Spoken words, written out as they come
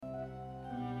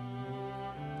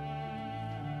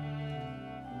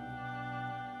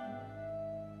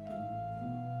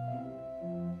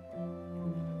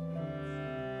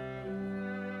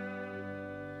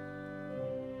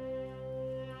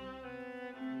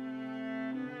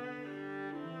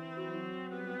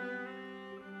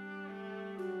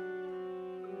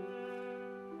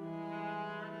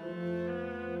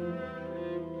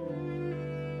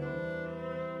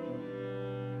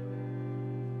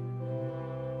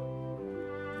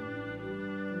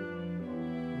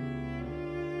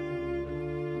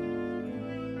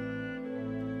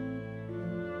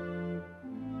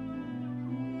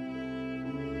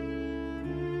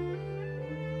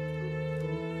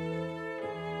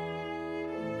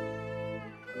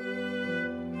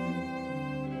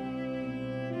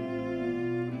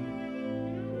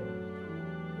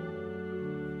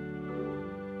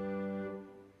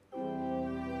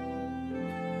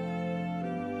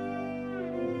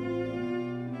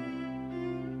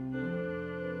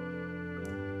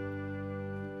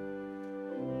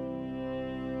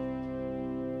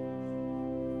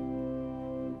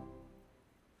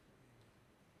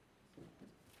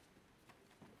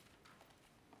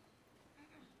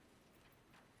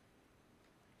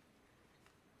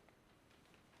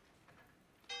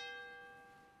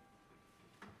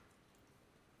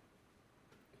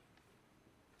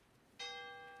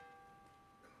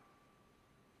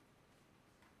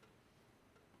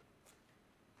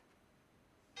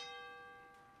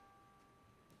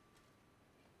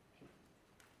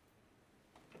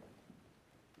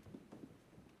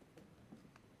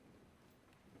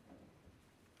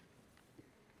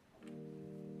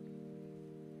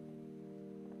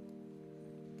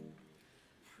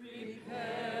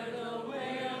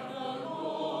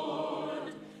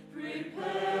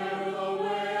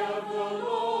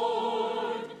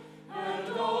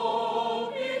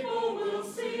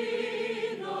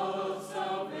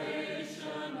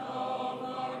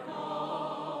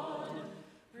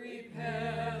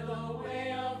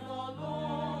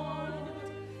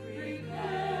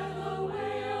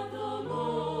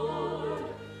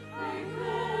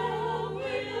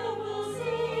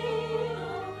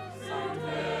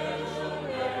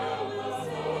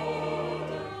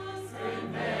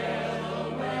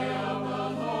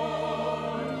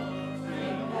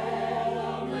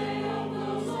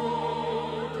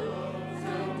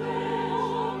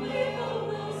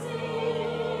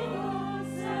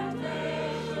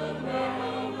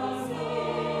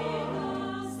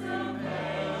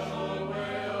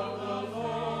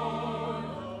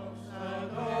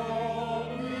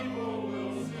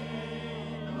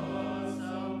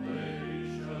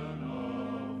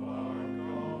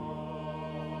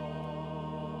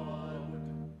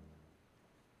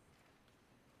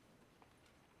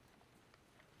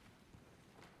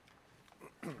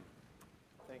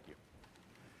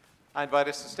I invite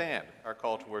us to stand, our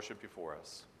call to worship before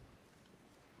us.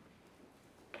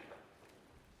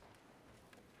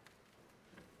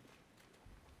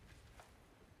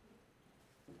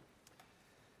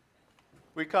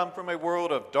 We come from a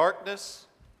world of darkness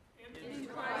into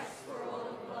Christ's world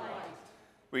of light.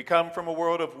 We come from a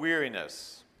world of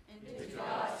weariness Into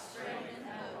God's strength and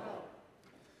hope.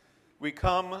 We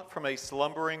come from a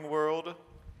slumbering world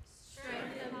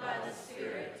Strengthened by the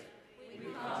Spirit, we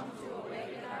come to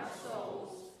awaken our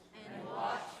souls and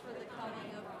watch for the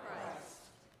coming of Christ.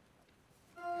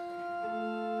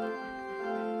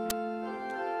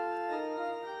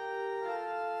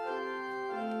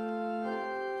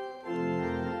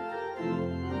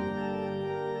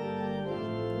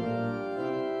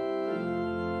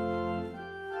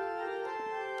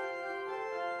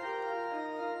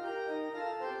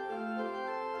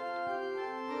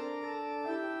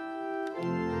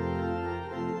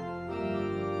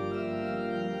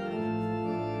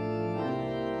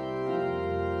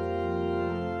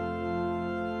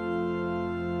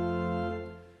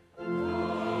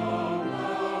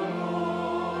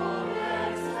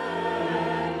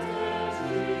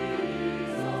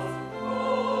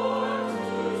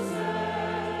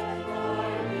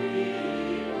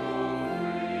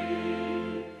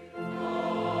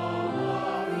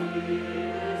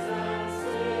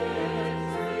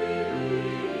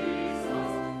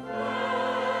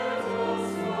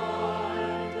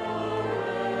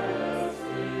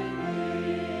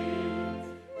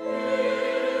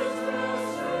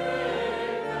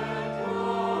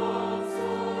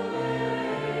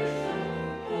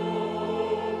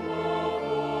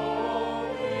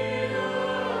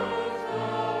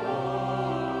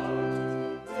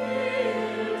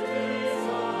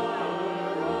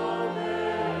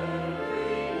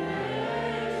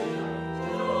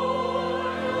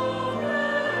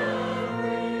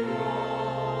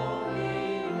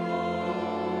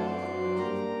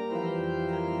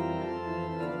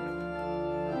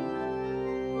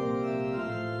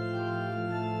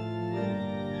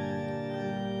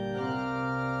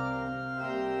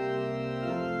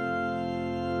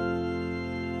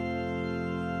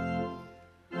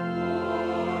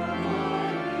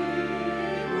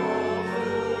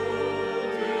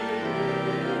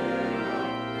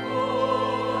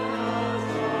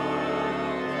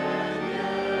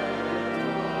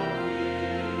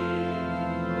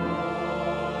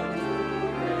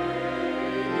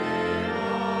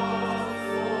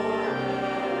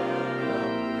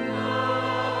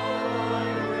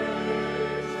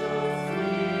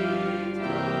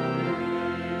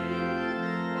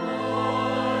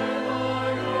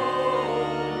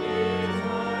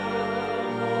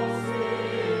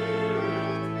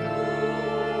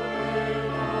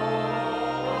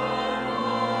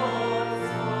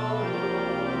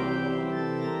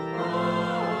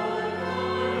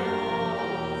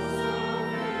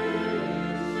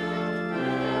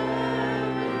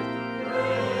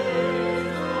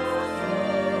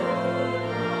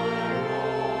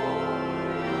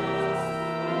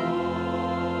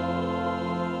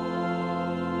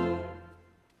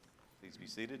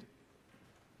 Seated.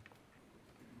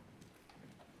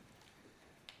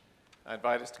 I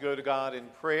invite us to go to God in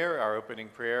prayer, our opening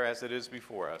prayer as it is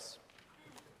before us.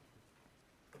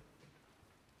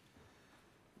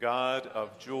 God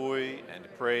of joy and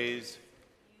praise,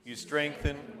 you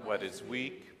strengthen what is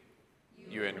weak,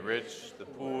 you enrich the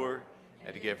poor,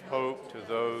 and give hope to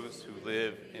those who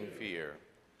live in fear.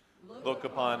 Look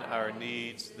upon our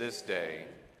needs this day.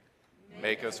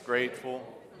 Make us grateful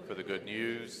for the good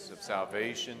news of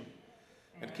salvation,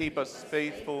 and keep us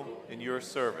faithful in your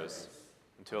service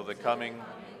until the coming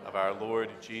of our Lord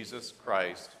Jesus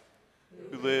Christ,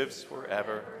 who lives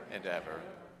forever and ever.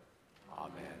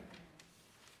 Amen.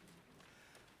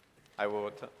 I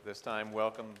will this time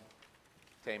welcome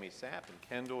Tammy Sapp and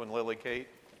Kendall and Lily Kate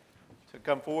to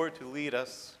come forward to lead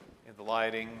us in the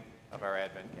lighting of our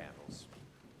Advent candles.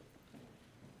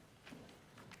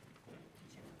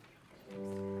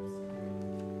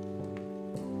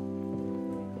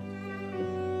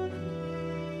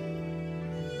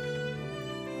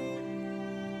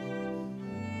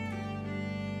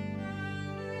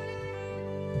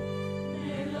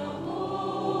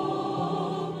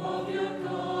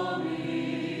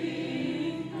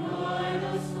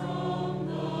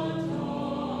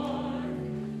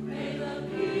 May the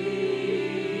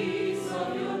peace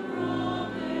of your bride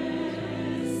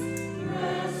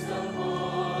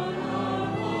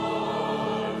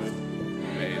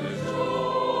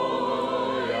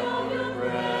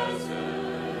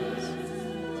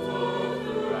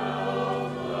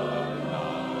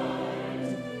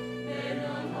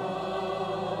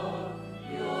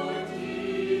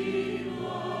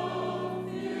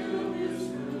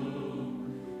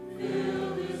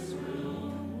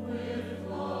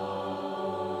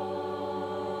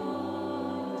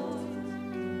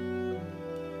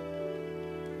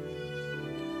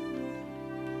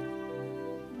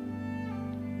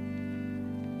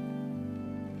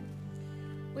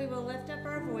We will lift up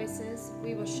our voices,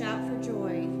 we will shout for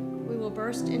joy, we will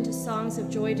burst into songs of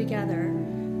joy together,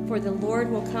 for the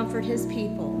Lord will comfort his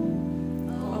people.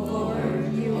 O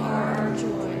Lord, you are our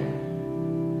joy.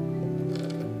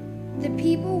 The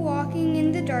people walking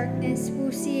in the darkness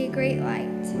will see a great light.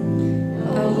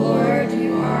 O Lord,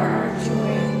 you are our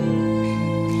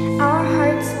joy. Our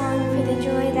hearts long for the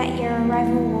joy that your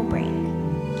arrival will bring.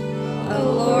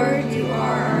 O Lord, you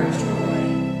are our joy.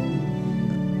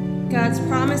 God's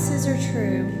promises are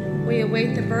true. We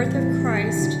await the birth of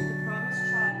Christ, the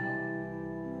promised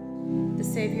child, the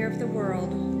Savior of the world.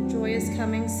 Joy is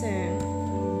coming soon.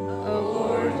 O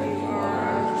Lord, you are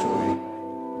our joy.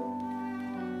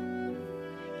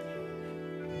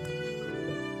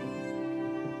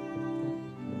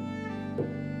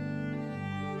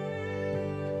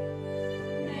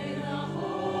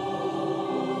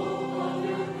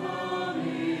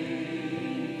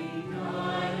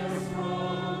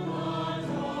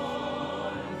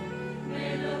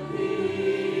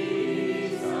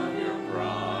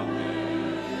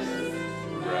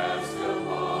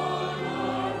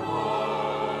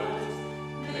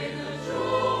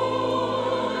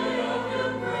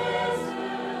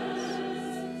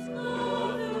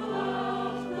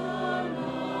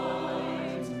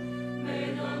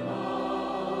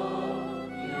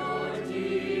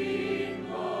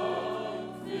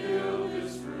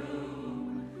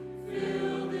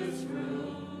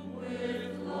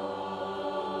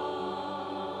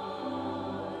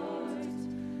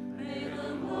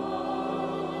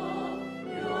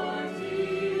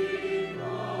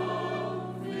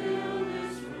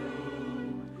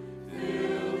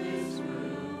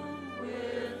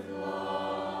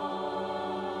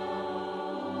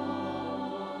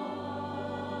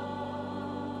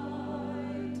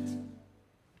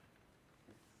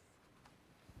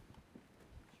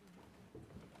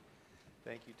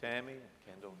 Thank you, Tammy,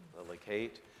 Kendall, Lily,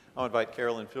 Kate. I'll invite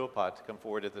Carolyn Philpott to come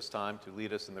forward at this time to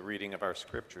lead us in the reading of our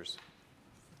scriptures.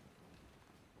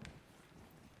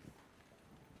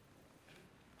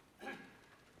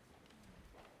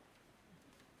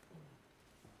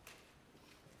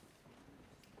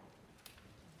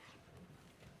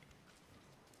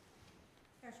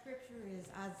 Our scripture is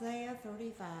Isaiah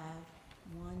 35,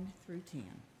 1 through 10.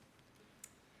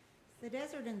 The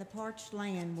desert and the parched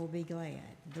land will be glad.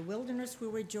 The wilderness will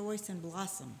rejoice and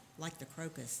blossom like the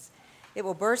crocus. It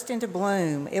will burst into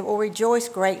bloom. It will rejoice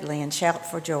greatly and shout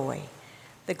for joy.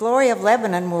 The glory of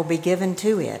Lebanon will be given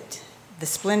to it, the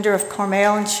splendor of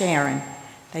Carmel and Sharon.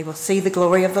 They will see the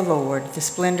glory of the Lord, the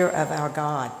splendor of our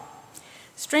God.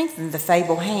 Strengthen the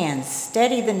feeble hands,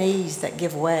 steady the knees that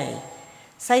give way.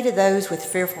 Say to those with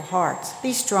fearful hearts,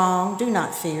 be strong, do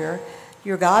not fear.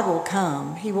 Your God will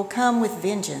come. He will come with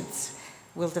vengeance.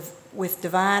 With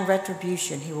divine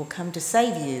retribution, he will come to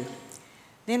save you.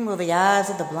 Then will the eyes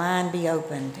of the blind be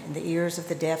opened and the ears of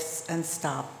the deaf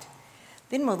unstopped.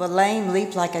 Then will the lame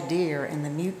leap like a deer and the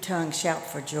mute tongue shout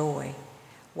for joy.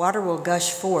 Water will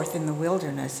gush forth in the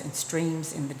wilderness and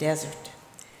streams in the desert.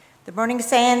 The burning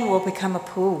sand will become a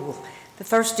pool, the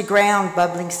thirsty ground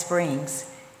bubbling springs.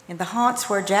 In the haunts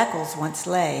where jackals once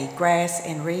lay, grass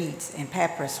and reeds and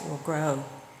papyrus will grow.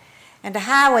 And a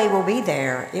highway will be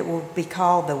there. It will be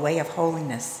called the way of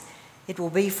holiness. It will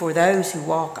be for those who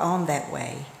walk on that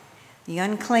way. The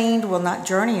unclean will not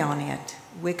journey on it.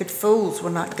 Wicked fools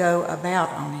will not go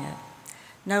about on it.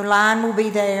 No lion will be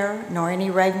there, nor any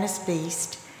ravenous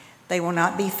beast. They will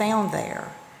not be found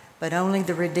there, but only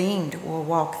the redeemed will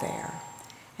walk there.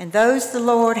 And those the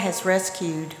Lord has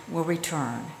rescued will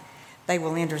return. They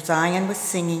will enter Zion with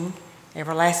singing.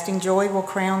 Everlasting joy will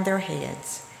crown their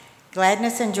heads.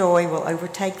 Gladness and joy will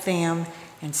overtake them,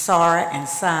 and sorrow and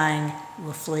sighing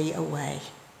will flee away.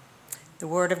 The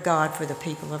word of God for the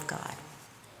people of God.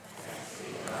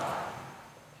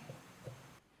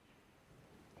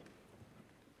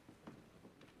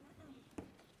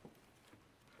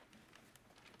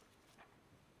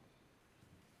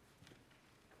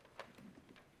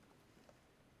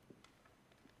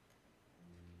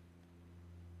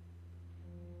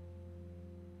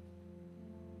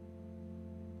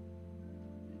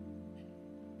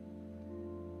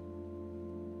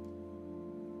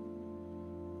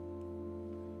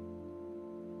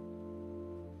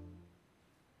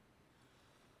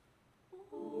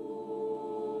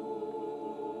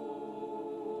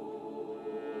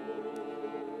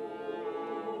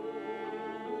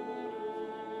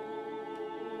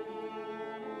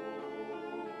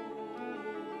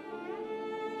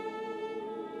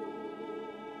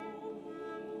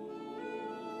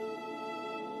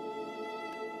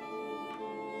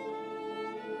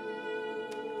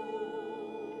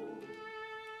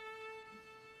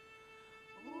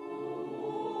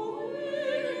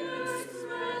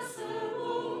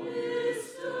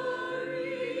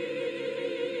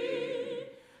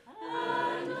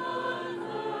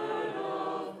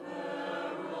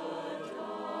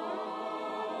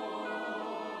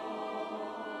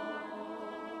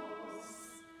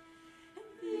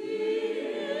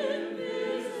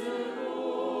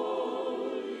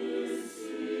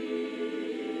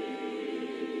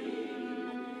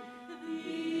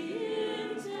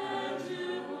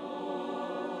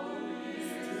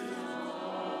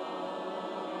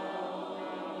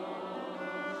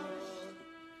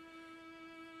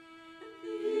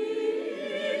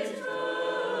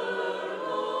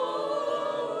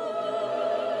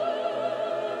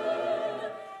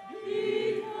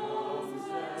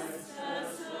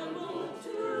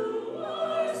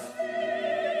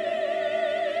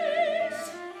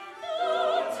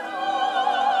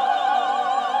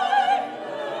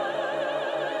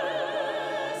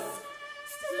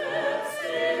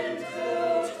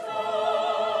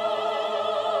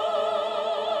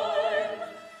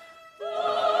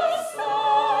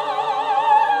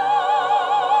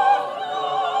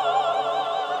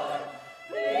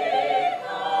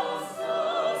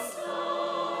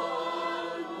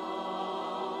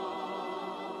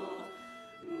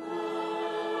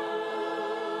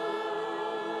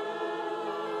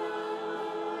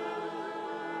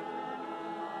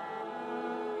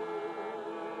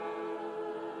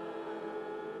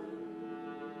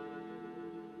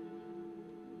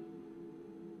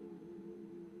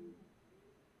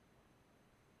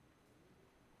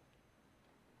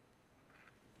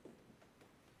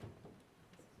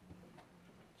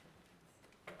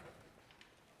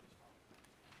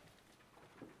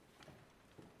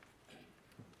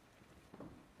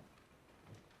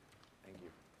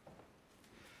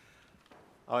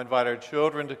 I'll invite our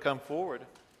children to come forward.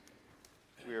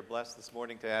 We are blessed this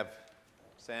morning to have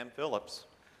Sam Phillips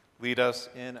lead us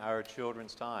in our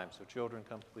children's time. So children,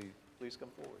 please come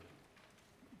forward.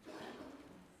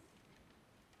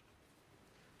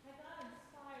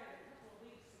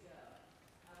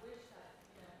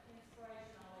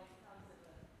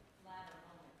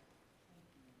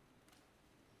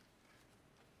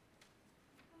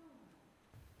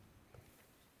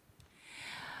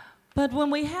 But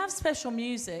when we have special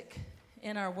music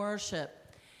in our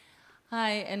worship,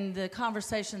 and the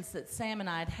conversations that Sam and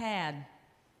I had,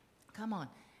 come on,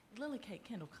 Lily Kate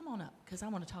Kendall, come on up, because I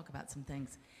want to talk about some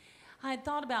things. I had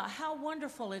thought about how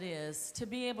wonderful it is to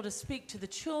be able to speak to the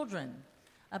children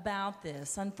about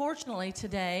this. Unfortunately,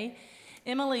 today,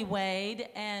 Emily Wade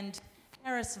and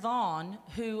Harris Vaughn,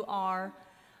 who are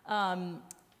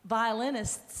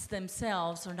violinists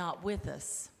themselves, are not with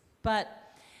us. But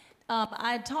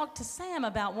I had talked to Sam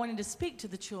about wanting to speak to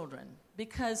the children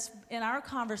because in our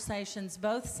conversations,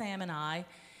 both Sam and I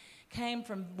came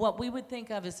from what we would think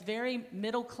of as very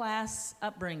middle-class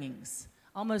upbringings,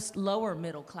 almost lower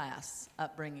middle-class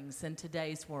upbringings in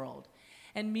today's world.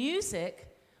 And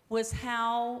music was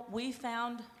how we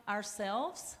found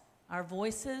ourselves, our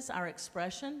voices, our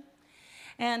expression.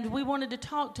 And we wanted to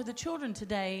talk to the children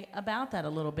today about that a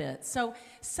little bit. So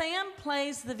Sam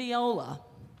plays the viola.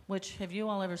 Which, have you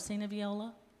all ever seen a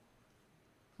viola?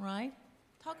 Right?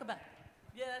 Talk about,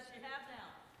 yes, you have now.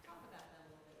 Talk about that a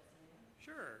little bit,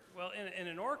 Sam. Sure. Well, in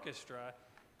an orchestra,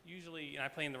 usually, and I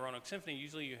play in the Roanoke Symphony,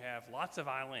 usually you have lots of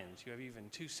violins. You have even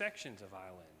 2 sections of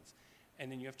violins.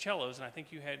 And then you have cellos, and I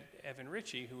think you had Evan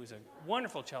Ritchie, who is a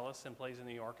wonderful cellist and plays in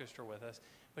the orchestra with us.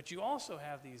 But you also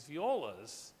have these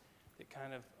violas that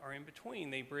kind of are in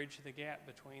between. They bridge the gap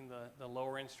between the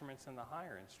lower instruments and the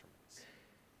higher instruments.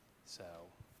 So...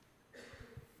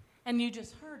 And you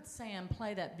just heard Sam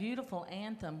play that beautiful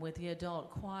anthem with the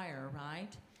adult choir, right?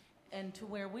 And to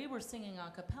where we were singing a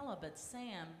cappella, but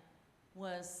Sam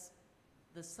was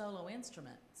the solo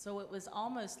instrument. So it was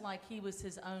almost like he was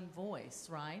his own voice,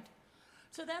 right?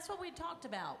 So that's what we talked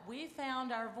about. We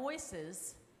found our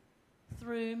voices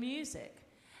through music.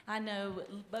 I know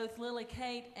both Lily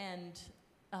Kate and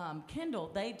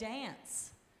Kendall, they dance.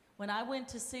 When I went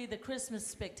to see the Christmas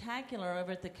Spectacular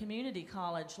over at the community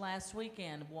college last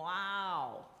weekend,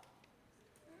 wow.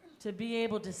 To be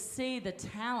able to see the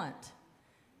talent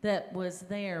that was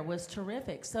there was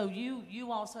terrific. So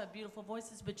you also have beautiful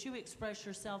voices, but you express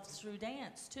yourselves through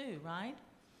dance too, right?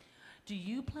 Do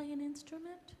you play an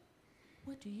instrument?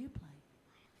 What do you play?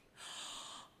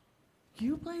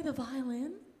 You play the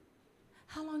violin?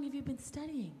 How long have you been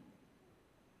studying?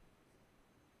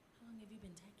 How long have you been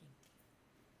taking?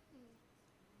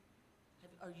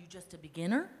 Are you just a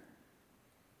beginner?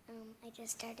 I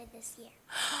just started this year.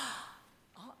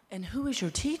 Oh, and who is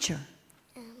your teacher?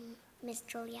 Miss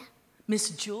Julia. Miss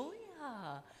Julia.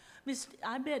 Miss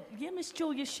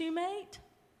Julia Shoemate?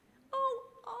 Oh,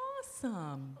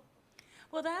 awesome.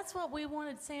 Well, that's what we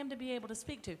wanted Sam to be able to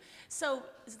speak to. So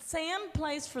Sam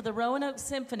plays for the Roanoke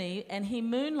Symphony, and he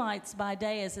moonlights by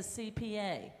day as a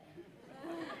CPA.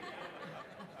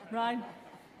 Right?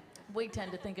 We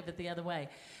tend to think of it the other way.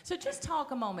 So just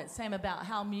talk a moment, Sam, about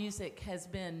how music has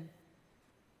been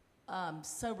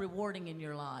so rewarding in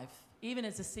your life, even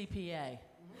as a CPA.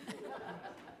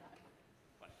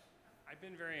 I've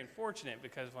been very unfortunate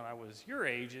because when I was your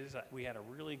ages, we had a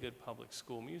really good public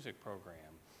school music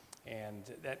program. And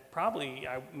that probably,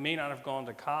 I may not have gone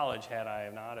to college had I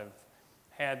not have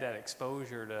had that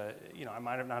exposure to, I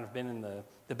might have not have been in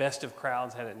the best of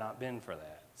crowds had it not been for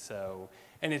that. So,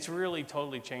 and it's really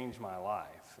totally changed my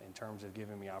life in terms of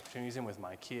giving me opportunities. And with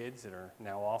my kids that are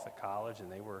now off at college,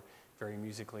 and they were very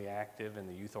musically active in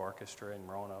the youth orchestra in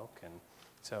Roanoke. And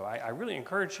so I really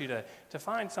encourage you to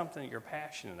find something that you're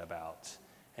passionate about.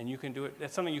 And you can do it.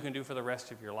 That's something you can do for the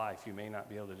rest of your life. You may not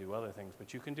be able to do other things,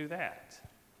 but you can do that.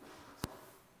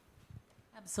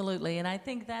 Absolutely, and I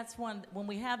think that's when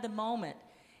we have the moment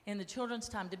in the children's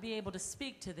time to be able to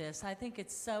speak to this, I think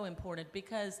it's so important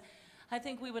because I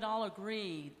think we would all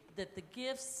agree that the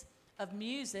gifts of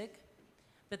music,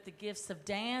 but the gifts of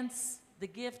dance, the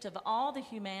gift of all the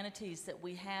humanities that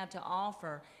we have to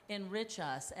offer enrich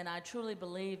us, and I truly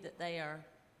believe that they are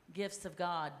gifts of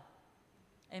God.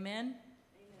 Amen?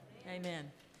 Amen.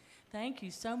 Amen. Thank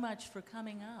you so much for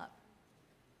coming up.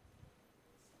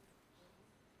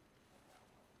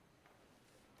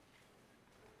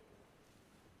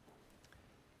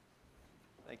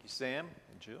 Thank you, Sam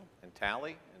and Jill and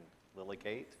Tally and Lily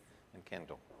Kate and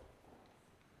Kendall.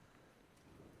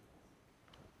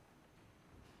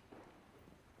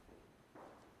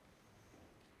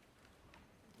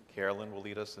 Carolyn will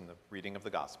lead us in the reading of the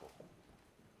gospel.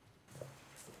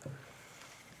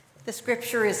 The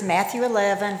scripture is Matthew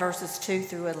 11, verses 2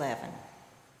 through 11.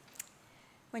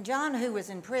 When John, who was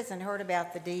in prison, heard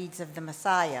about the deeds of the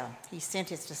Messiah, he sent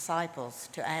his disciples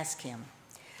to ask him,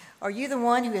 "Are you the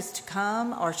one who is to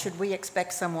come, or should we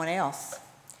expect someone else?"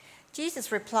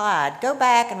 Jesus replied, "Go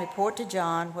back and report to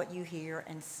John what you hear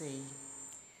and see.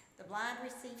 The blind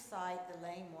receive sight, the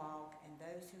lame walk, and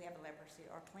those who have leprosy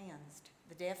are cleansed.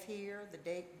 The deaf hear,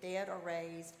 the dead are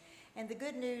raised, and the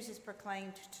good news is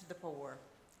proclaimed to the poor.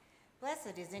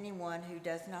 Blessed is anyone who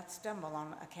does not stumble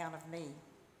on account of me."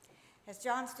 As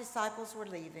John's disciples were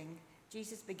leaving,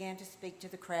 Jesus began to speak to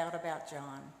the crowd about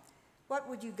John. "What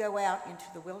would you go out into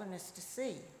the wilderness to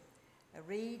see? A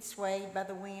reed swayed by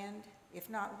the wind? If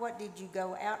not, what did you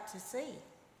go out to see?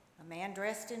 A man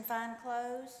dressed in fine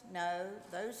clothes? No,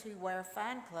 those who wear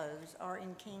fine clothes are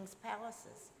in kings'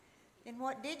 palaces. Then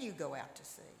what did you go out to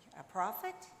see? A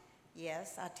prophet?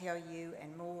 Yes, I tell you,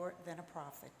 and more than a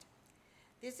prophet.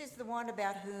 This is the one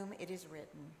about whom it is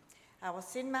written, 'I will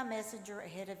send my messenger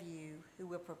ahead of you who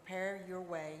will prepare your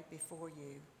way before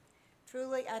you.'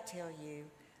 Truly I tell you,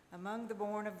 among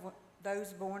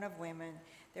those born of women,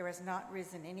 there has not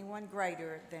risen anyone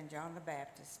greater than John the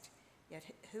Baptist. Yet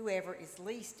whoever is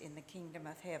least in the kingdom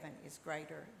of heaven is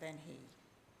greater than he."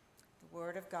 The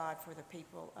word of God for the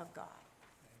people of God.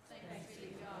 Thanks be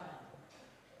to God.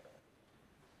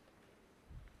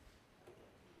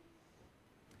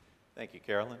 Thank you,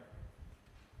 Carolyn.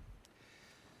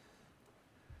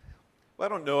 Well, I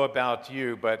don't know about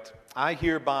you, but I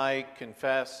hereby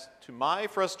confess to my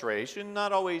frustration,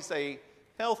 not always a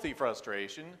healthy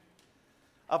frustration,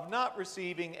 of not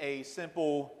receiving a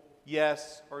simple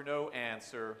yes or no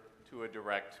answer to a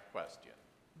direct question.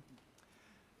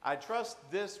 I trust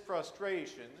this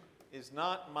frustration is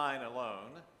not mine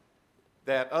alone,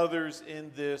 that others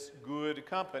in this good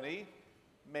company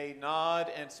may nod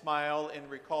and smile in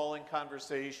recalling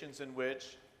conversations in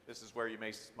which, this is where you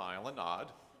may smile and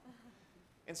nod,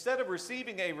 instead of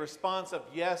receiving a response of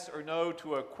yes or no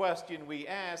to a question we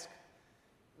ask,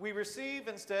 we receive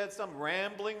instead some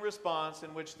rambling response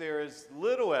in which there is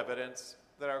little evidence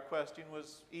that our question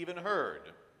was even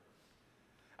heard.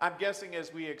 I'm guessing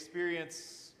as we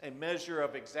experience a measure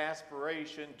of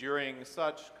exasperation during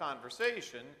such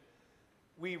conversation,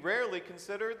 we rarely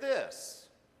consider this.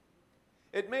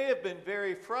 It may have been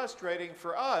very frustrating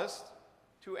for us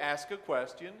to ask a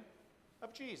question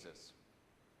of Jesus.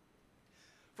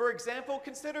 For example,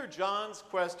 consider John's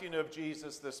question of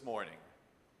Jesus this morning.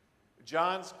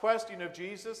 John's question of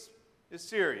Jesus is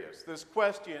serious. This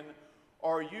question,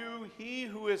 "Are you he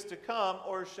who is to come,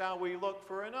 or shall we look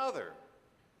for another?"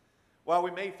 While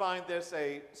we may find this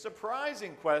a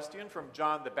surprising question from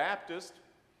John the Baptist,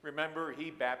 remember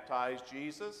he baptized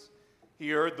Jesus, he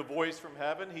heard the voice from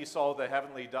heaven, he saw the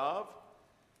heavenly dove,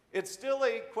 it's still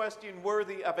a question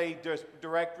worthy of a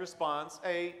direct response,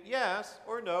 a yes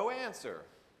or no answer.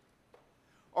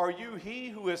 Are you he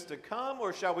who is to come,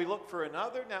 or shall we look for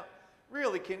another? Now,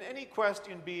 really, can any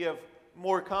question be of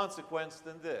more consequence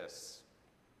than this?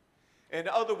 In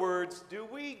other words, do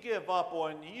we give up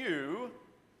on you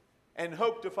and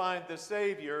hope to find the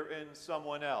Savior in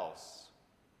someone else?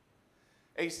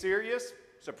 A serious,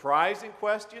 surprising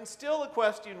question, still a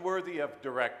question worthy of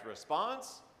direct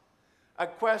response, a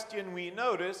question we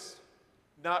notice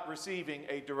not receiving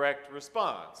a direct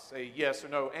response, a yes or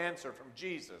no answer from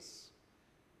Jesus.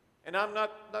 And I'm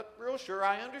not real sure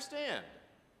I understand.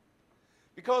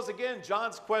 Because again,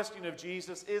 John's question of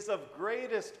Jesus is of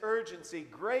greatest urgency,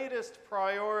 greatest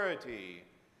priority.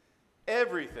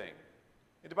 Everything,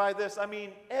 and by this I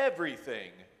mean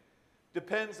everything,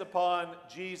 depends upon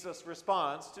Jesus'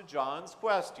 response to John's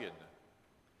question.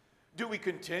 Do we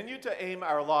continue to aim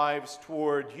our lives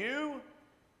toward you,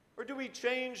 or do we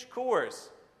change course,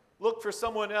 look for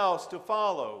someone else to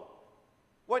follow?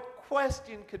 What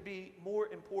question could be more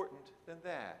important than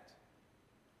that?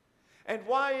 And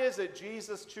why is it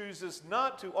Jesus chooses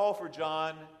not to offer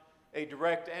John a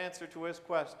direct answer to his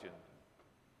question?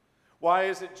 Why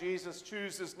is it Jesus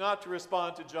chooses not to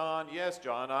respond to John, "Yes,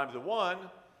 John, I'm the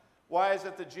one"? Why is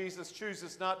it that Jesus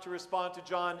chooses not to respond to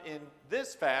John in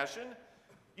this fashion,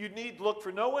 "You need look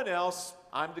for no one else,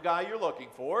 I'm the guy you're looking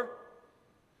for"?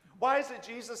 Why is it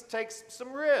Jesus takes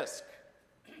some risk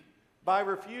by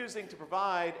refusing to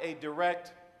provide a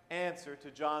direct answer to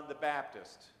John the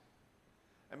Baptist?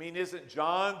 I mean, isn't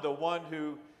John the one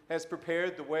who has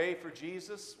prepared the way for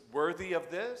Jesus worthy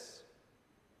of this?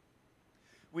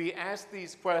 We ask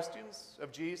these questions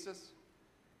of Jesus,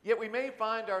 yet we may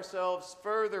find ourselves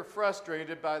further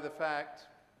frustrated by the fact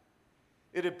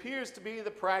it appears to be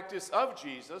the practice of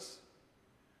Jesus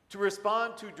to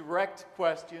respond to direct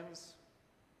questions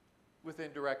with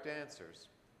indirect answers.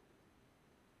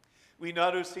 We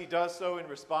notice he does so in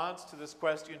response to this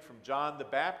question from John the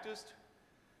Baptist.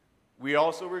 We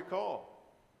also recall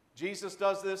Jesus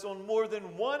does this on more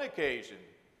than one occasion,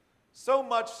 so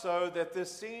much so that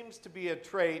this seems to be a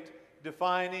trait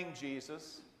defining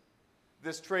Jesus,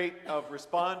 this trait of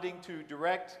responding to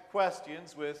direct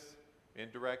questions with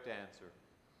indirect answer.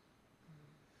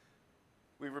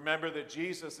 We remember that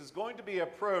Jesus is going to be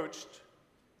approached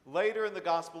later in the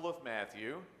Gospel of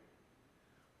Matthew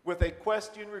with a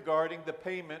question regarding the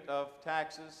payment of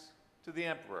taxes to the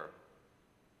emperor.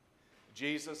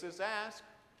 Jesus is asked,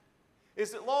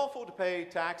 "Is it lawful to pay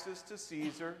taxes to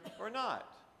Caesar or not?"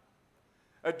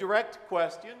 A direct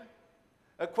question,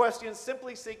 a question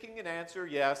simply seeking an answer,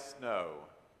 yes, no.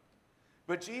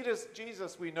 But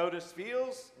Jesus, we notice,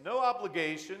 feels no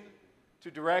obligation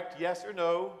to direct yes or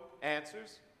no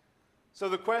answers. So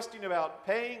the question about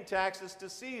paying taxes to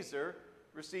Caesar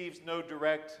receives no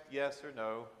direct yes or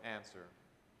no answer.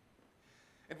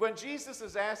 And when Jesus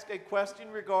is asked a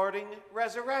question regarding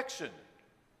resurrection,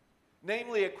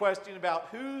 namely a question about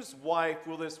whose wife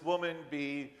will this woman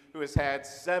be who has had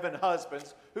 7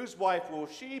 husbands, whose wife will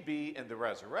she be in the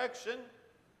resurrection?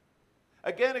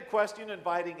 Again, a question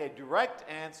inviting a direct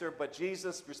answer, but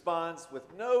Jesus responds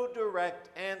with no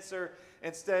direct answer.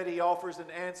 Instead, he offers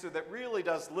an answer that really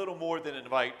does little more than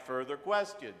invite further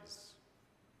questions.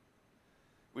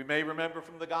 We may remember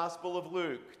from the Gospel of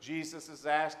Luke, Jesus is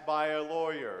asked by a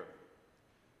lawyer,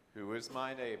 "Who is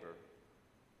my neighbor?"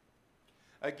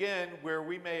 Again, where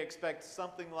we may expect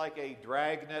something like a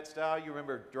Dragnet style, you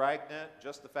remember Dragnet,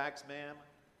 Just the Facts Ma'am?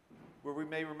 Where we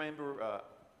may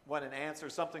want an answer,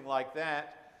 something like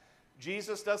that,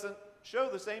 Jesus doesn't show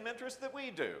the same interest that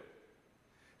we do.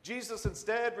 Jesus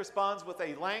instead responds with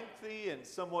a lengthy and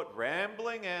somewhat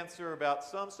rambling answer about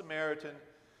some Samaritan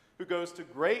who goes to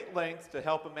great lengths to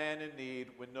help a man in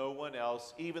need when no one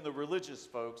else, even the religious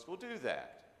folks, will do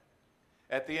that.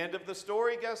 At the end of the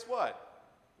story, guess what?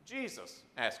 Jesus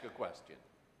asks a question.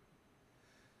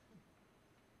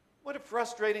 What a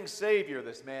frustrating Savior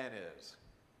this man is.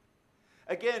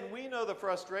 Again, we know the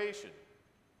frustration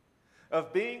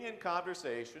of being in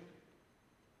conversation,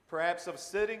 perhaps of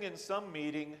sitting in some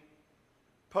meeting,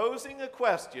 posing a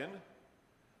question,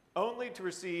 only to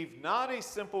receive not a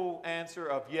simple answer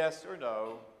of yes or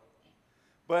no,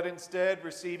 but instead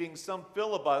receiving some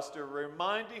filibuster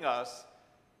reminding us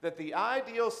that the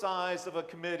ideal size of a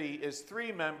committee is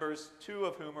 3 members, 2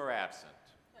 of whom are absent.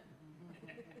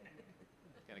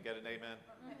 Can I get an amen?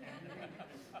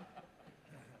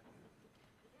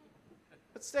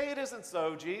 But say it isn't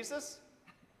so, Jesus.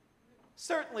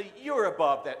 Certainly you're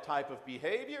above that type of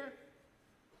behavior.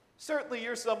 Certainly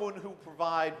you're someone who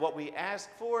provide what we ask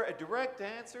for, a direct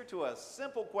answer to a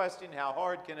simple question, how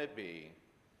hard can it be?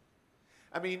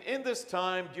 I mean, in this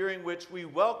time during which we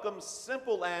welcome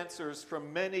simple answers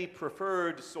from many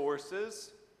preferred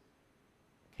sources,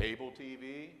 cable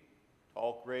TV,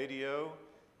 talk radio,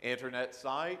 internet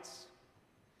sites,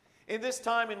 in this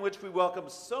time in which we welcome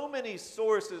so many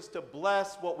sources to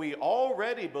bless what we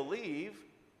already believe,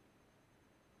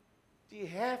 do you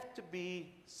have to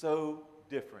be so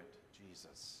different,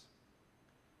 Jesus?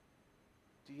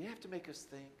 Do you have to make us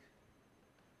think?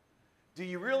 Do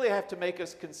you really have to make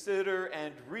us consider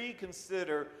and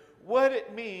reconsider what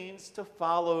it means to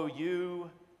follow you?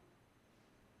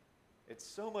 It's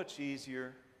so much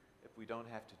easier if we don't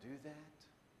have to do that.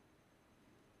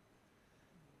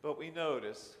 But we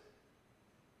notice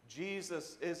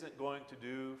Jesus isn't going to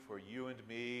do for you and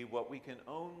me what we can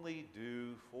only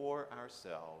do for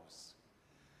ourselves.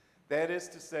 That is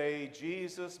to say,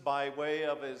 Jesus, by way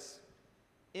of his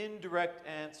indirect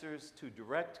answers to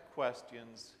direct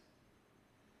questions,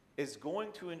 is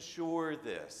going to ensure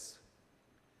this,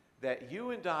 that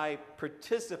you and I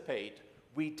participate,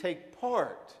 we take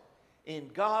part in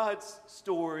God's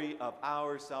story of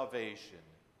our salvation.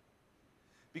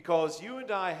 Because you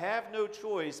and I have no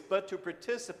choice but to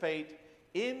participate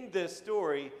in this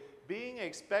story. Being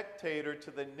a spectator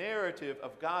to the narrative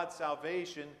of God's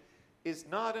salvation is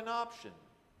not an option.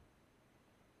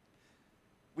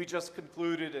 We just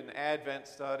concluded an Advent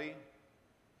study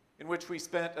in which we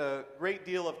spent a great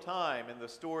deal of time in the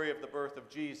story of the birth of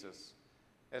Jesus,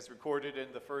 as recorded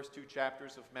in the first 2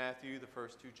 chapters of Matthew, the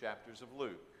first 2 chapters of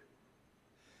Luke.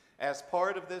 As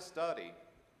part of this study,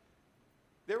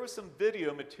 there was some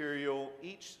video material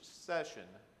each session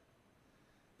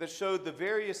that showed the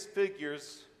various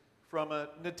figures from a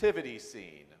nativity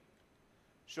scene,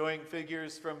 showing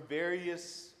figures from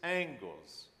various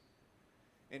angles,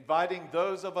 inviting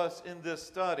those of us in this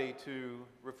study to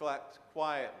reflect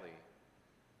quietly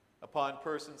upon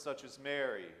persons such as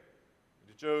Mary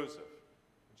and Joseph,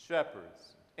 and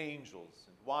shepherds, and angels,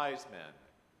 and wise men.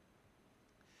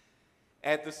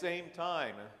 At the same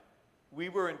time, we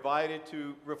were invited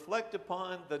to reflect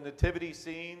upon the nativity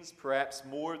scenes, perhaps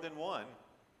more than one,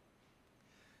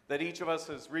 that each of us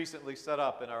has recently set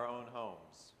up in our own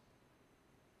homes.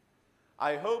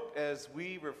 I hope as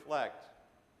we reflect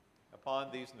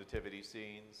upon these nativity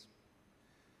scenes,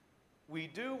 we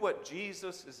do what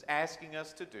Jesus is asking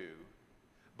us to do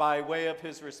by way of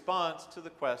his response to the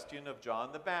question of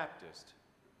John the Baptist.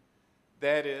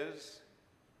 That is,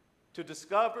 to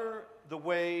discover the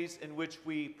ways in which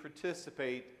we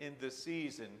participate in this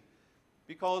season,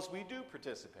 because we do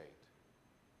participate.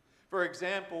 For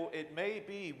example, it may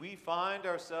be we find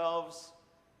ourselves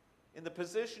in the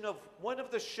position of one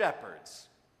of the shepherds,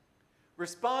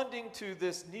 responding to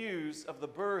this news of the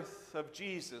birth of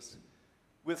Jesus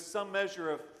with some measure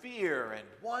of fear and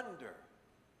wonder.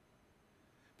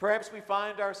 Perhaps we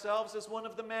find ourselves as one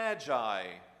of the Magi,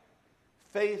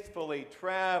 faithfully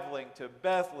traveling to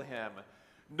Bethlehem,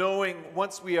 knowing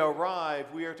once we arrive,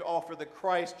 we are to offer the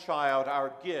Christ child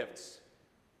our gifts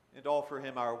and offer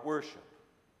him our worship.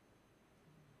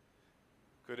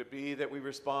 Could it be that we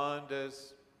respond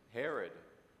as Herod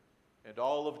and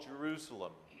all of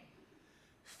Jerusalem,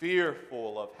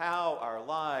 fearful of how our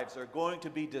lives are going to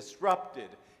be disrupted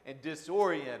and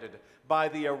disoriented by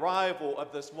the arrival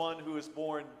of this one who is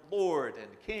born Lord and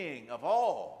King of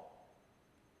all?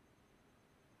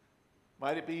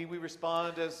 Might it be we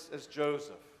respond as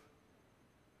Joseph,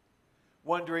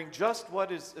 wondering just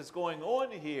what is going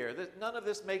on here, that none of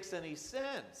this makes any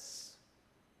sense?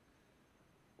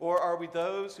 Or are we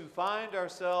those who find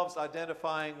ourselves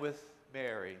identifying with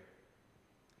Mary,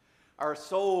 our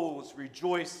souls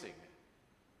rejoicing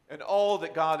in all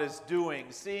that God is doing,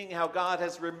 seeing how God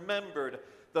has remembered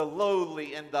the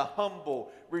lowly and the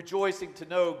humble, rejoicing to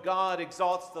know God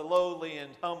exalts the lowly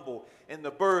and humble in the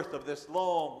birth of this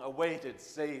long-awaited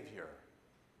Savior?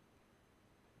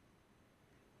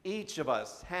 Each of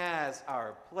us has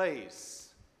our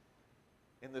place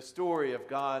in the story of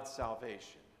God's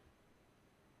salvation.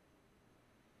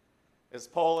 As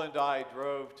Paul and I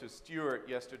drove to Stewart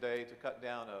yesterday to cut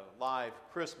down a live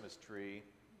Christmas tree,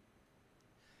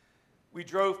 we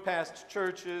drove past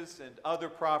churches and other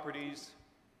properties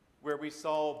where we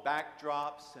saw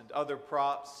backdrops and other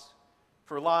props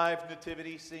for live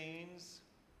nativity scenes,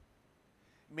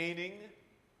 meaning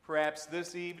perhaps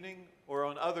this evening or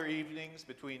on other evenings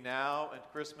between now and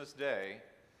Christmas Day,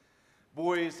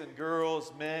 boys and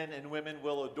girls, men and women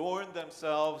will adorn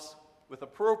themselves with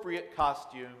appropriate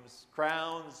costumes,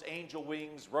 crowns, angel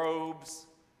wings, robes,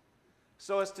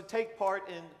 so as to take part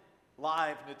in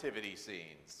live nativity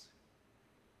scenes.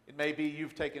 It may be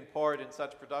you've taken part in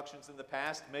such productions in the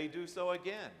past, may do so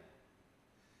again.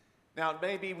 Now, it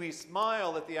may be we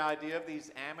smile at the idea of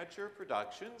these amateur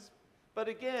productions, but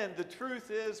again, the truth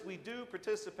is we do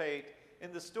participate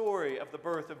in the story of the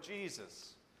birth of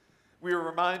Jesus. We are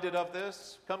reminded of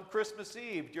this come Christmas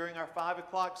Eve during our 5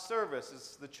 o'clock service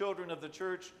as the children of the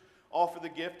church offer the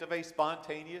gift of a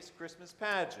spontaneous Christmas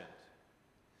pageant.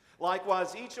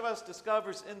 Likewise, each of us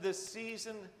discovers in this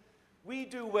season we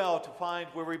do well to find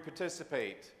where we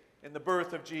participate in the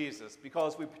birth of Jesus.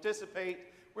 Because we participate,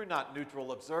 we're not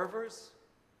neutral observers.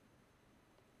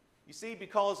 You see,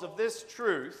 because of this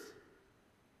truth,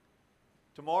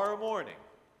 tomorrow morning,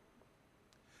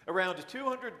 around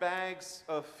 200 bags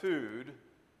of food,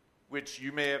 which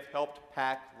you may have helped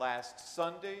pack last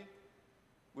Sunday,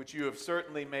 which you have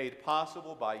certainly made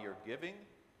possible by your giving,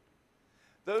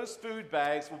 those food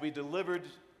bags will be delivered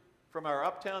from our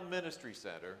Uptown Ministry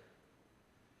Center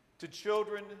to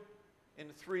children in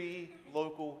 3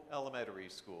 local elementary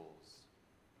schools.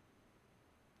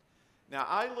 Now,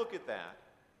 I look at that,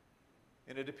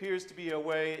 and it appears to be a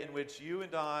way in which you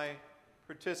and I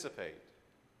participate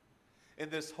in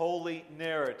this holy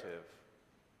narrative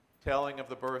telling of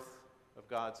the birth of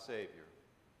God's Savior.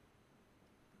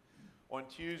 On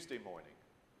Tuesday morning,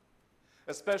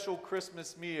 a special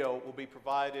Christmas meal will be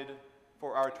provided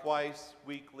for our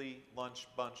twice-weekly lunch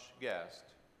bunch guest.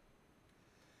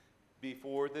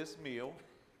 Before this meal,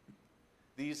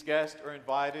 these guests are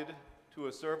invited to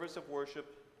a service of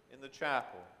worship in the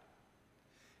chapel,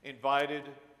 invited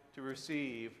to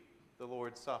receive the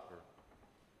Lord's Supper.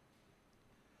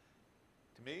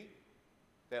 To me,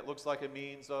 that looks like a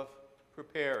means of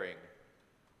preparing,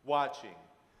 watching,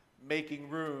 making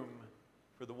room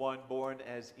for the one born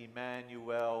as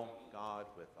Emmanuel, God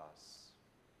with us.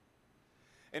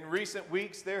 In recent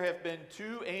weeks, there have been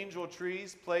 2 angel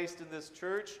trees placed in this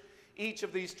church, each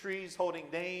of these trees holding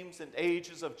names and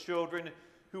ages of children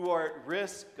who are at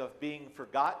risk of being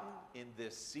forgotten in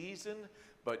this season,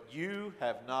 but you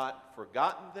have not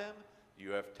forgotten them.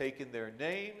 You have taken their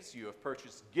names. You have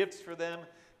purchased gifts for them,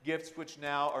 gifts which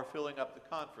now are filling up the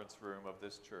conference room of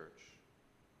this church.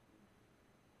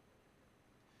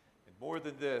 And more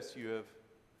than this, you have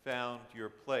found your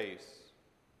place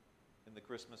in the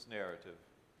Christmas narrative.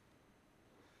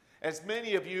 As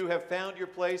many of you have found your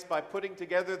place by putting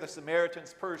together the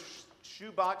Samaritan's Purse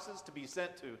shoeboxes to be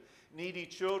sent to needy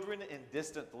children in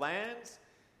distant lands.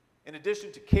 In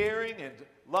addition to caring and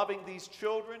loving these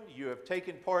children, you have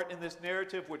taken part in this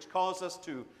narrative which calls us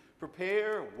to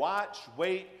prepare, watch,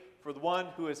 wait for the one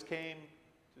who has came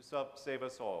to save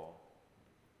us all.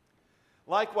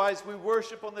 Likewise, we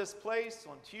worship on this place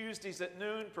on Tuesdays at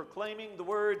noon, proclaiming the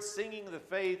word, singing the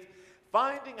faith,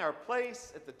 finding our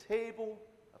place at the table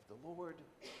of the Lord.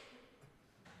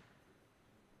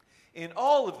 In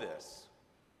all of this,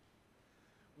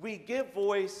 we give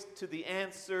voice to the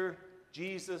answer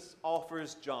Jesus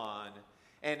offers John,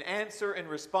 an answer in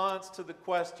response to the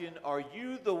question, are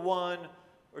you the one,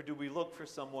 or do we look for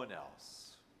someone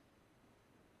else?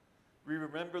 We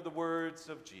remember the words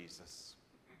of Jesus.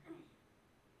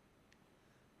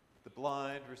 The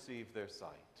blind receive their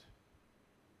sight,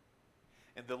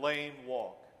 and the lame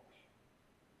walk,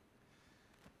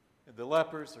 and the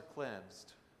lepers are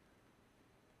cleansed,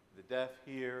 the deaf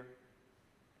hear,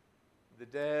 the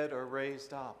dead are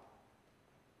raised up,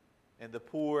 and the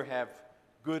poor have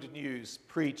good news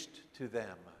preached to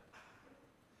them.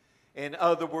 In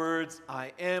other words,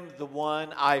 I am the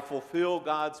one. I fulfill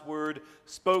God's word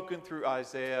spoken through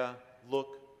Isaiah.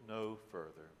 Look no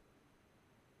further.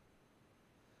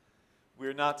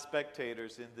 We're not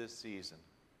spectators in this season.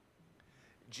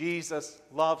 Jesus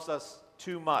loves us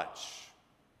too much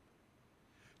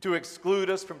to exclude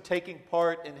us from taking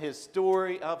part in his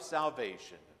story of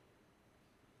salvation.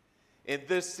 In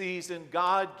this season,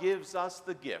 God gives us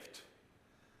the gift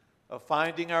of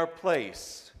finding our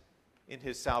place in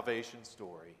his salvation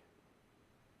story.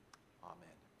 Amen.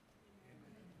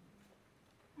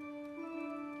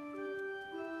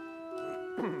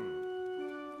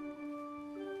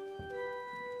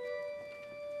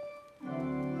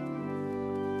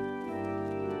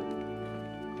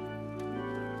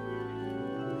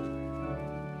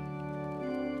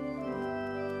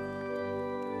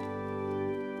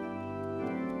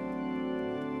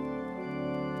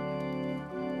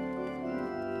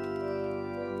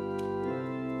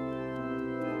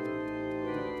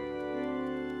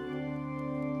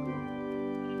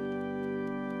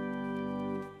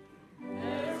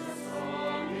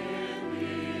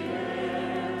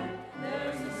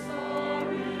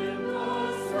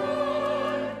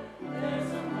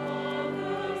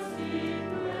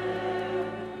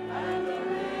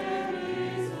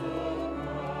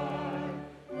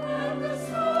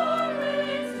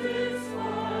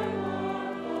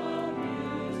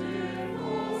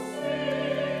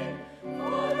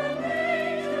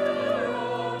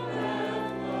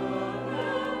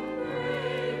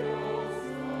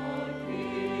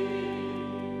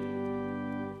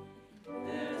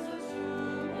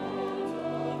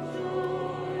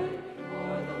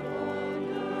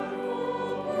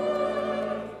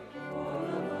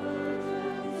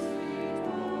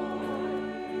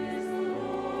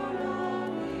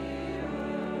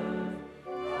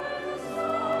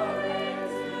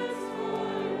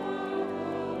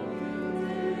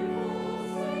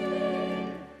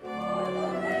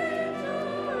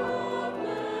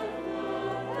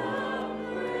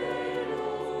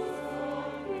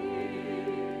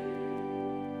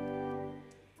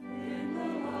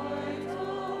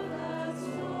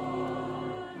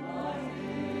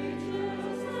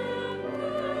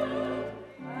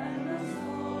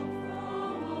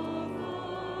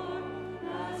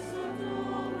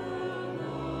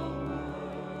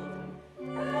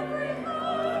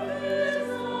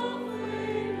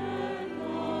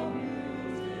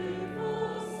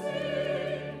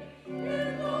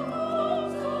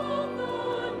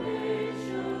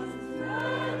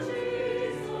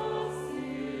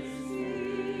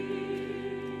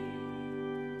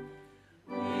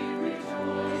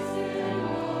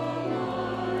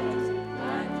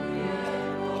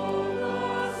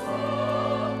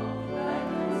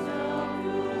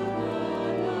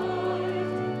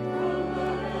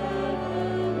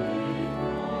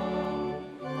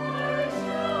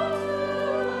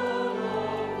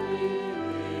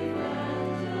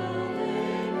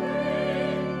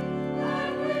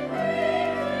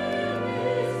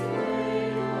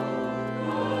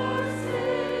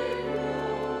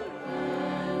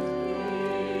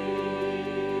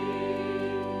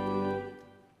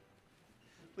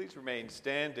 Please remain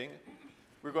standing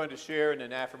We're going to share in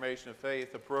an affirmation of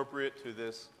faith appropriate to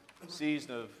this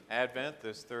season of Advent,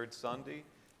 this third Sunday.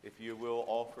 If you will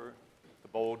offer the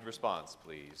bold response,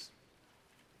 please.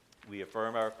 We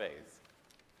affirm our faith.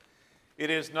 It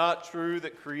is not true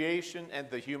that creation and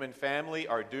the human family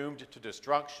are doomed to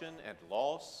destruction and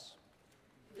loss.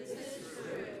 This is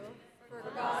true, for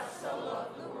God so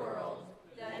loved the world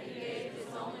that he gave his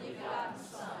only begotten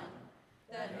Son,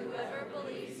 that whoever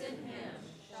believes in him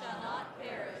shall not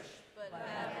perish, but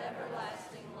have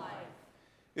everlasting life.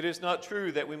 It is not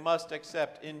true that we must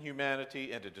accept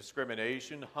inhumanity and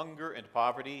discrimination, hunger and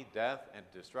poverty, death and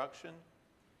destruction.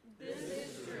 This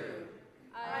is true.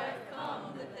 I have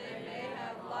come that they may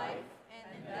have life,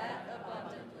 and that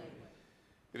abundantly.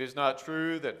 It is not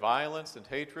true that violence and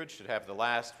hatred should have the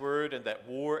last word and that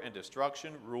war and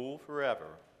destruction rule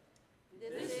forever.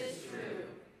 This is true.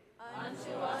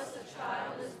 Unto us a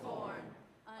child is born,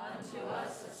 unto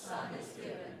us a son is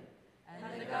given,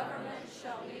 and the government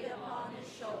shall be upon his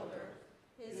shoulder.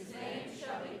 His name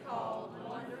shall be called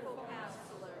Wonderful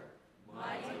Counselor,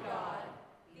 Mighty God,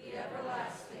 the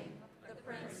Everlasting, the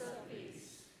Prince of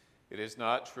Peace. It is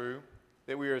not true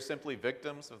that we are simply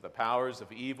victims of the powers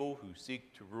of evil who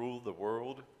seek to rule the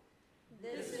world.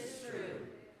 This is true.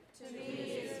 To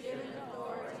me is given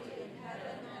authority in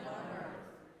heaven and on earth,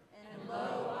 and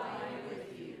lo, I am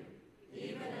with you,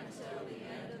 even until the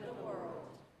end of the world.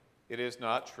 It is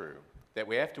not true that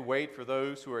we have to wait for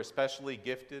those who are especially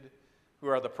gifted, who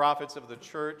are the prophets of the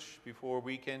church, before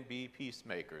we can be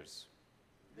peacemakers.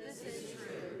 This is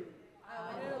true.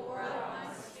 I will pour out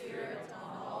my Spirit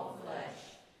on all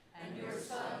flesh, and your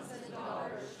sons and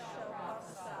daughters shall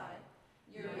prophesy.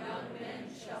 Your young men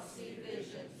shall see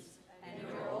visions, and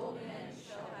your old men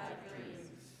shall have dreams.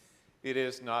 It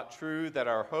is not true that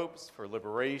our hopes for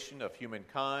liberation of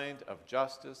humankind, of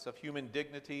justice, of human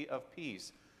dignity, of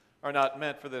peace, are not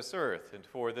meant for this earth and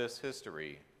for this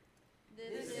history.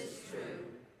 This is true.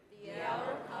 The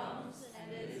hour comes,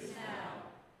 and it is now,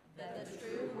 that the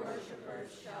true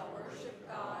worshipers shall worship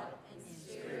God in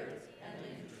spirit and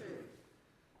in truth.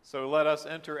 So let us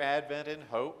enter Advent in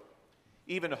hope,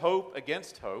 even hope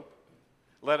against hope.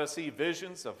 Let us see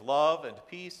visions of love and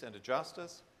peace and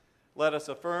justice. Let us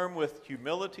affirm with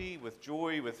humility, with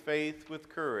joy, with faith, with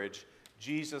courage,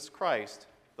 Jesus Christ,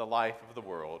 the life of the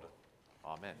world.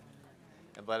 Amen.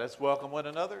 And let us welcome one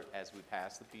another as we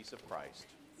pass the peace of Christ.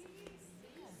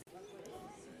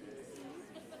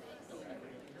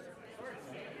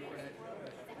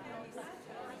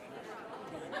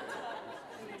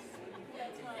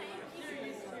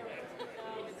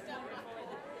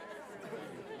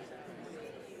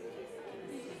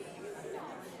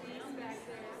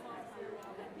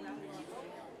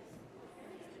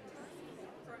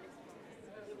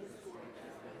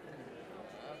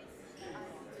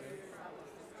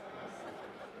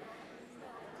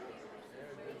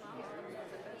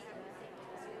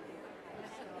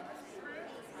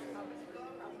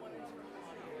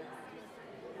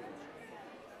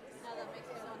 Now that makes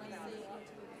me want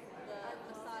to sing the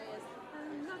Messiah's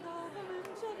 "And the government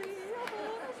shall be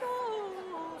upon his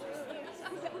shoulders."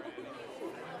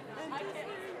 I can't.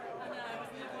 I know. I was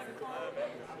just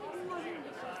wondering.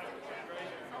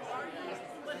 How are you?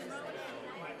 What's wrong with you?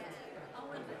 I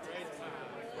went to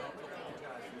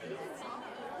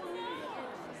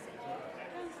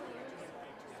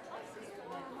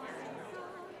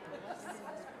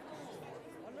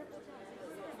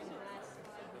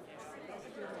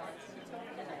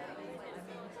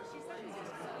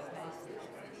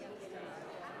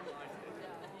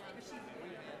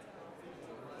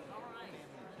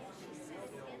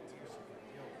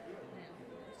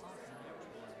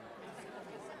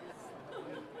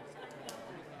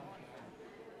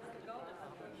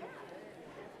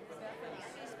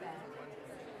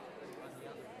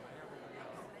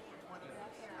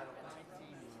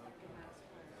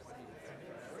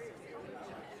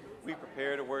We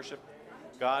prepare to worship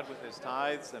God with his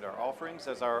tithes and our offerings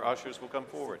as our ushers will come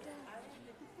forward.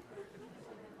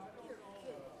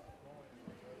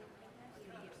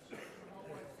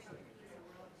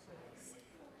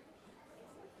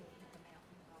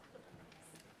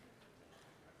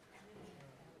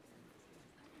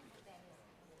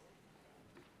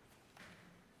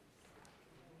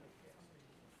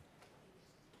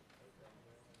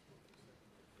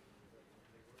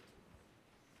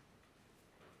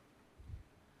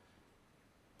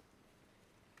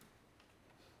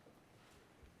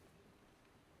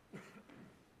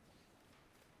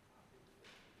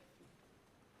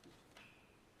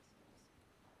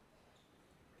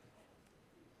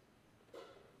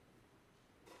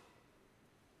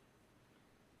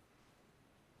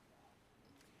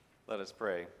 Let us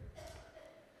pray.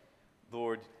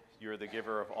 Lord, you're the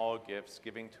giver of all gifts,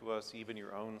 giving to us even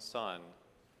your own Son.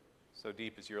 So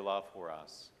deep is your love for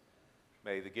us.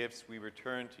 May the gifts we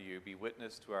return to you be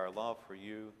witness to our love for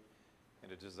you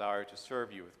and a desire to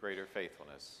serve you with greater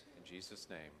faithfulness. In Jesus'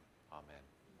 name, amen.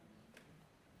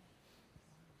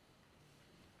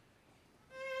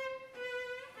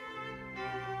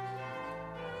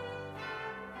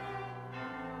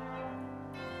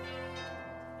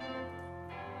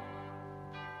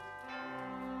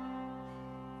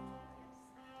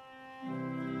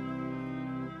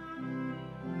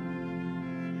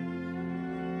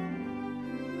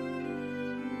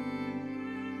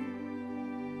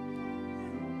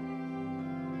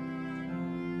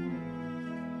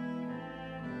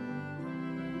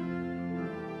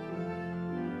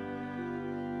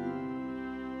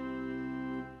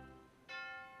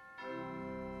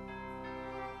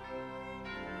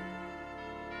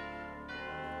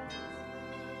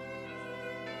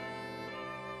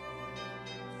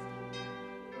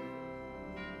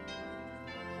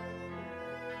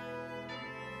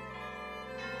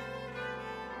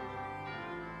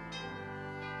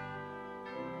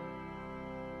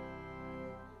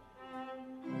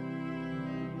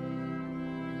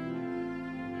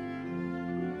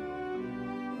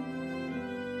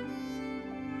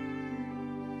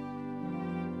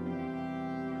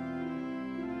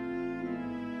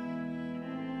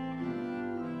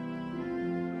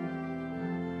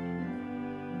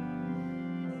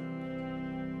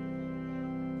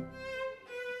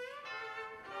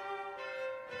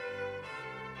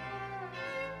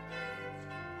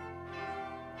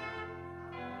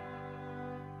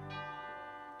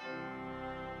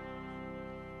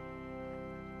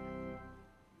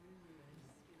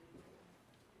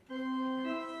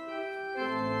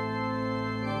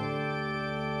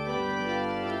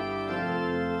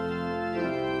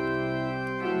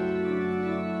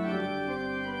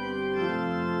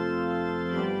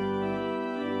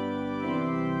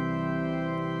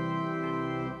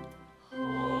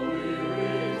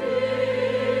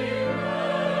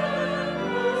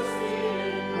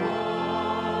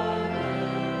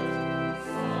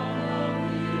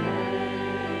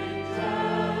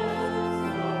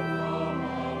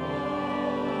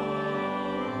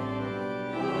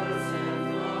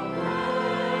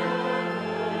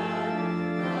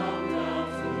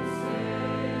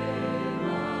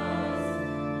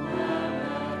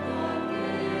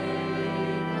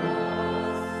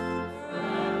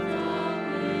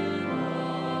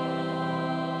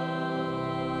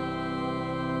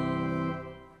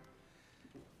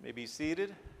 Be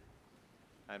seated.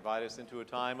 I invite us into a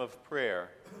time of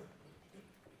prayer.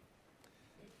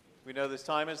 We know this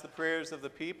time as the prayers of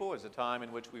the people, is a time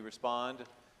in which we respond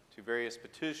to various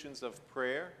petitions of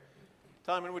prayer, a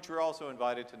time in which we're also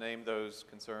invited to name those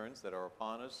concerns that are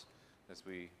upon us as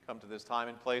we come to this time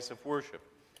and place of worship.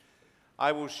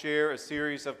 I will share a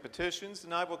series of petitions,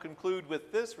 and I will conclude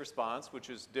with this response,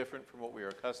 which is different from what we are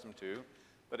accustomed to,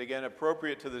 but again,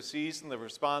 appropriate to the season. The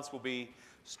response will be,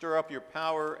 "Stir up your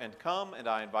power and come," and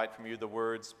I invite from you the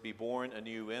words, "Be born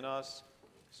anew in us."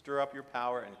 Stir up your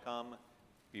power and come,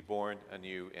 be born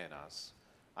anew in us.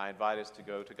 I invite us to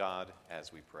go to God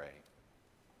as we pray.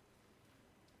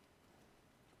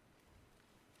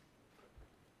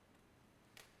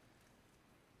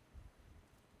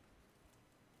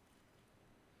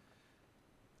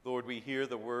 Lord, we hear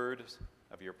the word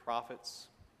of your prophets,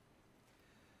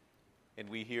 and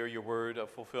we hear your word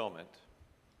of fulfillment.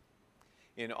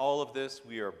 In all of this,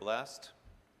 we are blessed.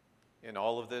 In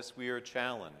all of this, we are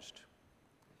challenged.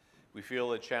 We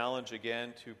feel a challenge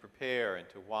again to prepare and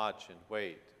to watch and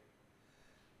wait.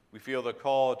 We feel the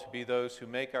call to be those who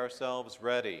make ourselves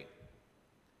ready.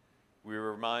 We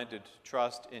are reminded to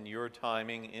trust in your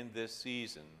timing in this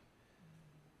season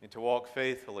and to walk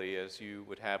faithfully as you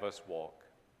would have us walk.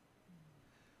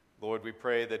 Lord, we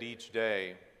pray that each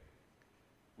day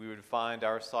we would find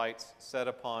our sights set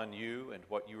upon you and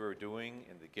what you are doing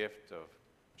in the gift of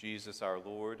Jesus our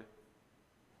Lord.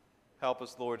 Help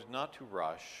us, Lord, not to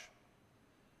rush,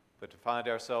 but to find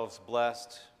ourselves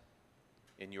blessed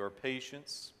in your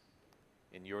patience,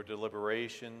 in your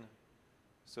deliberation,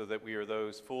 so that we are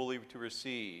those fully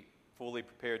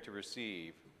prepared to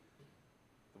receive,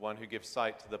 the one who gives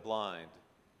sight to the blind,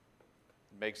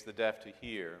 makes the deaf to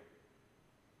hear,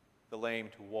 the lame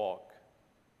to walk,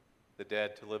 the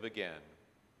dead to live again,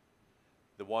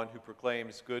 the one who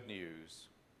proclaims good news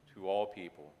to all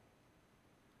people.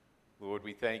 Lord,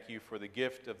 we thank you for the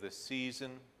gift of this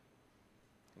season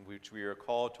in which we are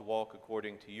called to walk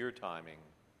according to your timing.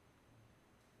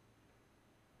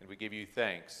 And we give you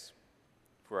thanks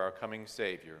for our coming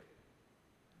Savior.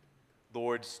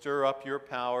 Lord, stir up your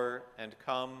power and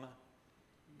come,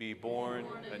 be born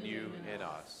anew in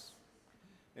us.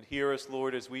 And hear us,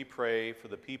 Lord, as we pray for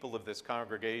the people of this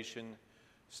congregation.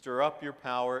 Stir up your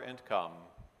power and come.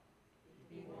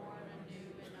 Be born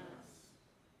anew in us.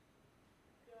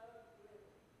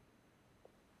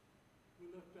 We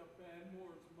lift up Ann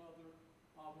Moore's mother,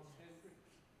 Thomas Hendricks,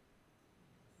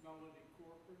 Melody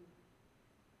Corcoran,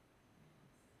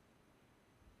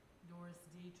 Doris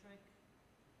Dietrich.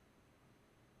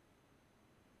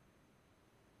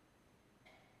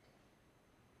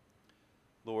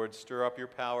 Lord, stir up your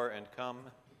power and come.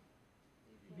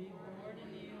 Be born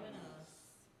anew in us.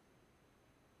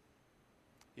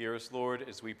 Hear us, Lord,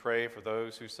 as we pray for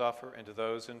those who suffer and to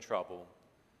those in trouble.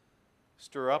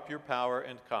 Stir up your power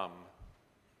and come.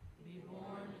 Be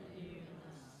born anew in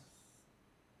us.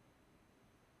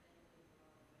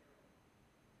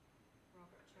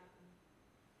 Robert Chapman.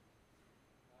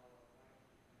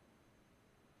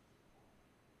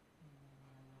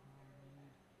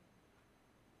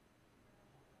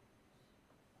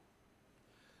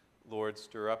 Lord,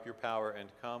 stir up your power and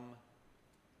come.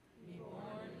 Be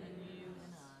born anew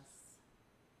in us.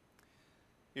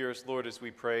 Hear us, Lord, as we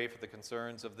pray for the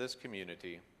concerns of this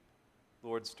community.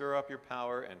 Lord, stir up your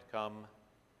power and come.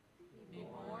 Be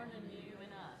born anew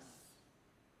in us.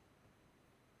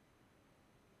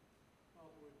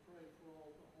 Father, we pray for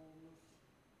all the homeless,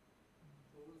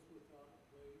 those without a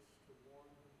place to warm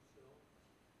themselves.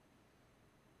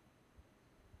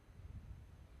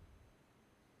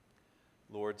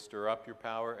 Lord, stir up your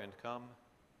power and come.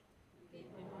 Be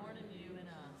born anew in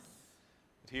us.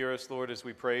 And hear us, Lord, as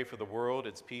we pray for the world,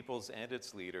 its peoples, and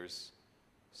its leaders.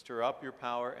 Stir up your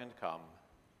power and come.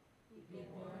 Be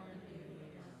born anew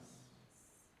in us.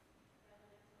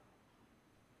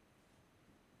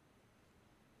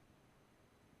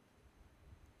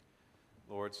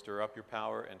 Lord, stir up your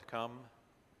power and come.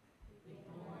 Be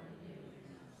born anew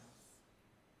in us.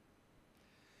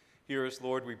 Hear us,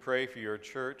 Lord, we pray for your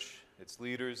church, its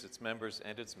leaders, its members,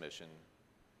 and its mission.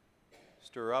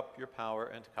 Stir up your power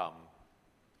and come.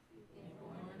 Be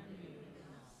born anew in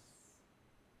us.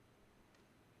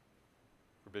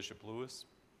 For Bishop Lewis,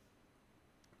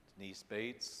 Denise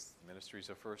Bates, the Ministries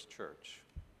of First Church.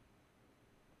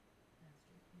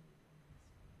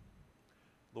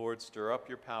 Lord, stir up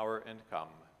your power and come.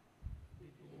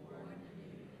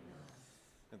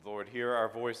 And Lord, hear our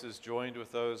voices joined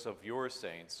with those of your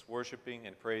saints, worshiping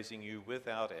and praising you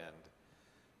without end,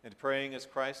 and praying as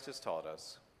Christ has taught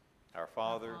us. Our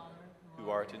Father, who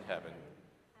art in heaven,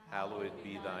 hallowed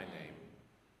be thy name.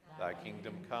 Thy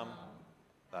kingdom come,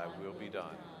 thy will be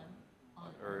done,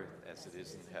 on earth as it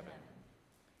is in heaven.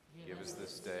 Give us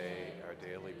this day our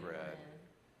daily bread,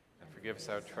 and forgive us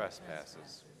our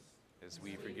trespasses, as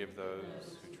we forgive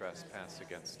those who trespass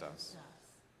against us.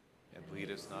 And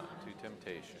lead us not into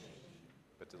temptation,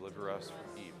 but deliver us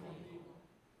from evil.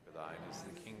 For thine is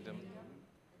the kingdom,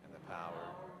 and the power,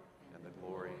 and the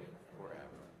glory forever.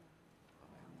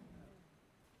 Amen.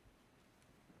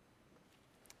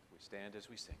 We stand as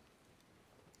we sing.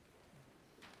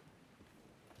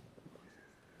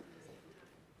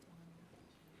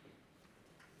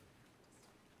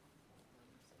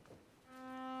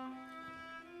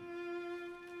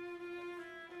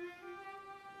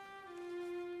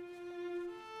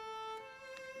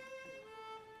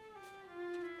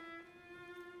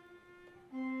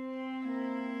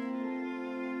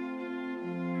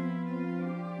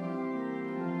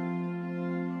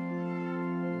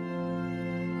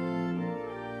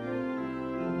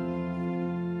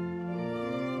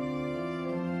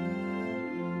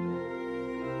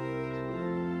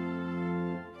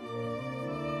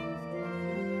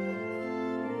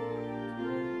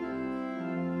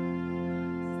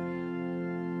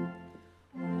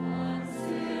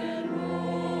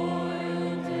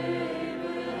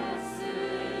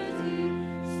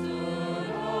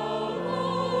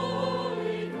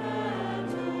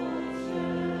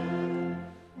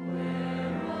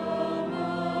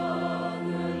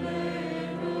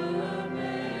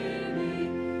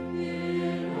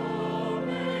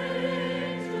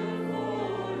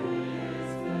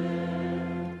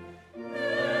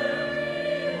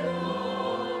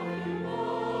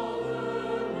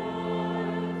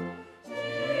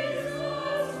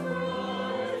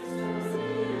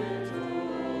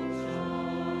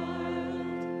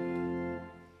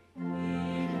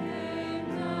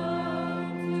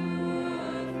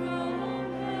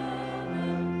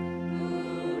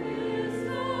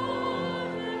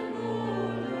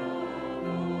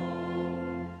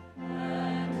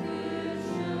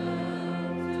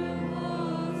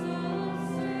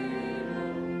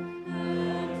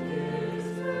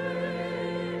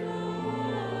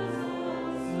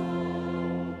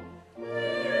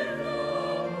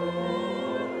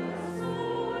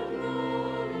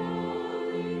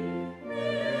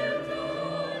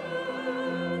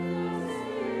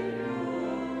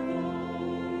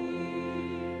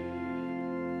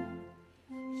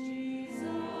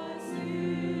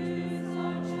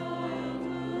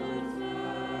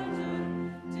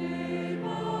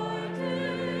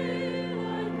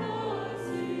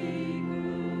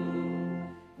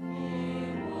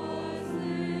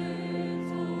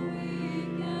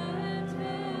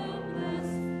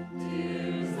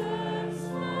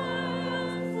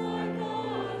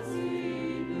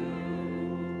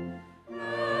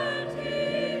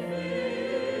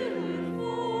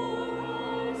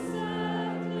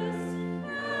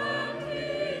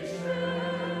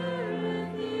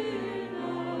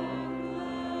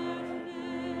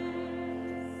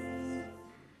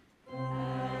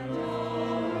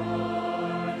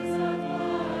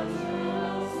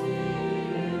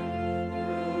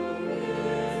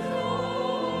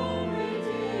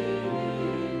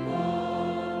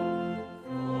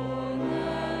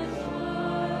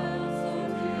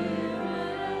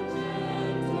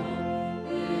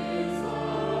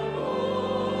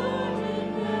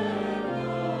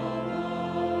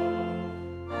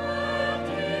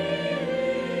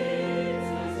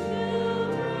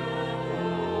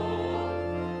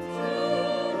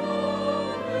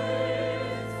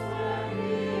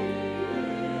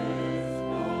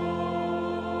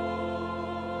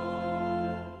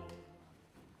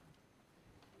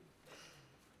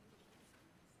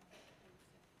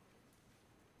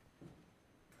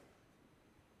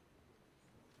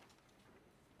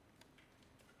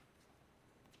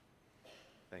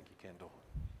 Thank you, Kendall.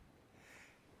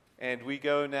 And we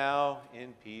go now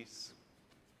in peace,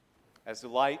 as a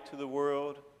light to the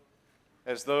world,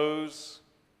 as those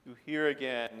who hear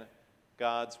again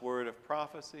God's word of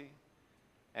prophecy,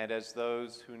 and as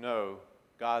those who know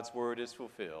God's word is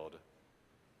fulfilled.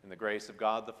 In the grace of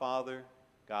God the Father,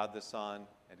 God the Son,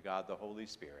 and God the Holy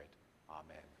Spirit.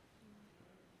 Amen.